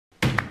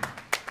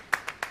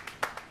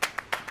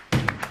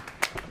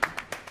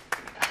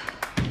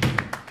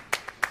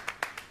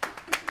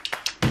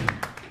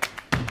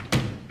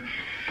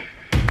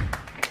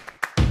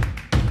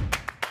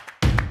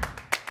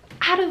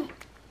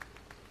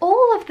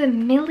the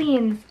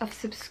millions of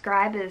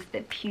subscribers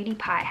that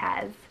PewDiePie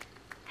has,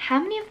 how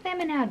many of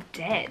them are now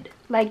dead?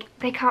 Like,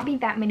 there can't be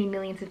that many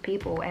millions of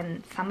people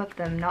and some of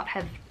them not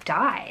have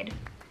died.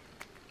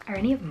 Are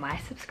any of my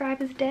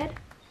subscribers dead?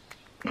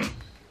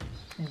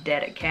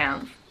 Dead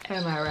accounts,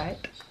 am I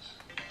right?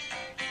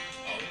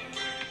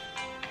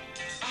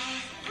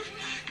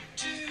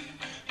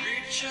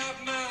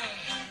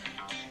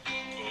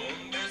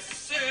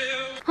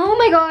 Oh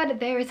my god,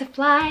 there is a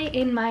fly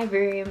in my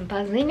room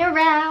buzzing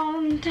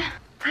around.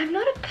 I'm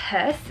not a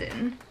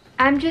person.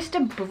 I'm just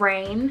a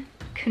brain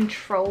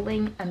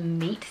controlling a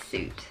meat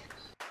suit.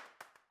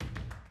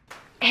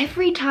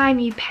 Every time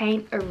you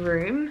paint a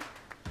room,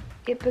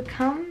 it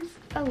becomes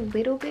a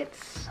little bit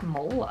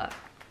smaller.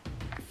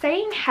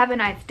 Saying have a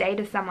nice day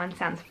to someone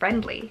sounds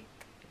friendly,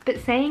 but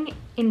saying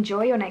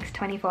enjoy your next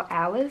 24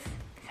 hours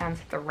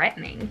sounds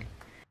threatening.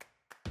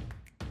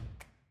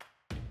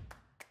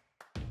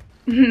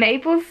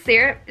 Maple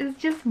syrup is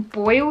just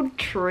boiled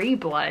tree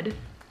blood.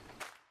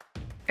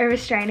 A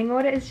restraining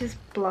order is just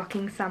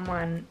blocking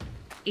someone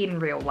in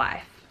real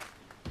life.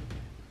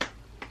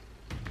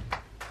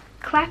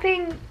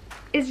 Clapping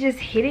is just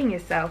hitting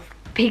yourself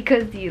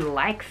because you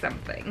like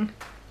something.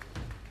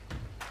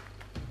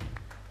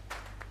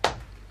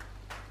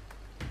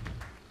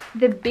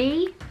 The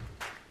B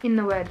in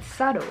the word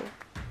subtle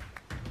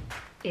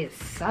is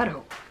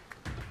subtle.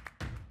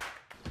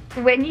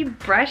 When you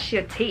brush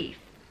your teeth,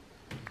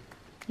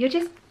 you're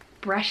just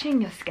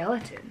brushing your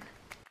skeleton.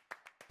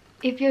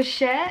 If your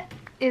shirt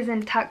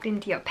isn't tucked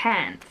into your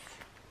pants,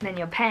 then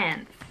your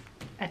pants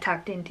are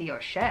tucked into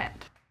your shirt.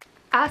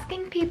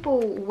 Asking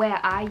people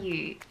where are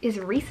you is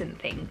a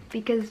recent thing,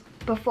 because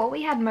before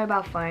we had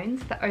mobile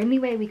phones, the only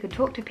way we could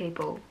talk to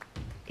people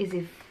is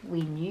if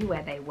we knew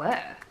where they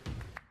were.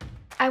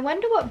 I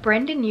wonder what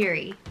Brendan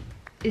Urie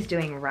is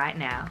doing right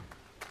now.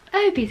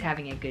 I hope he's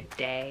having a good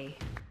day.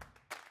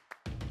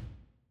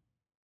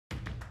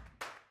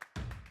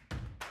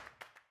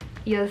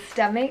 Your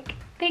stomach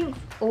thinks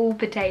all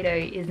potato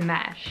is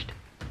mashed.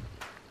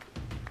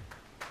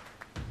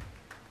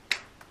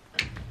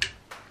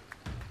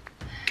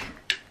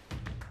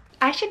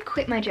 I should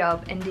quit my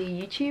job and do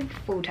YouTube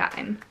full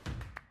time.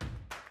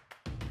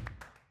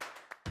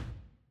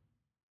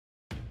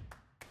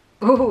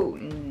 Oh,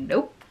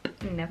 nope,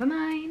 never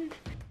mind.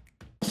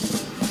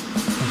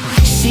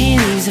 She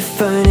leaves her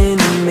phone in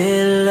the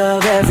middle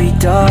of every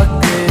dark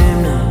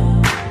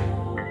room.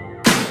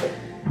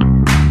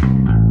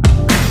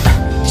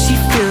 She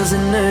fills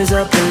her nose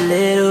up a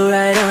little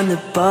right on the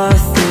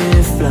bathroom.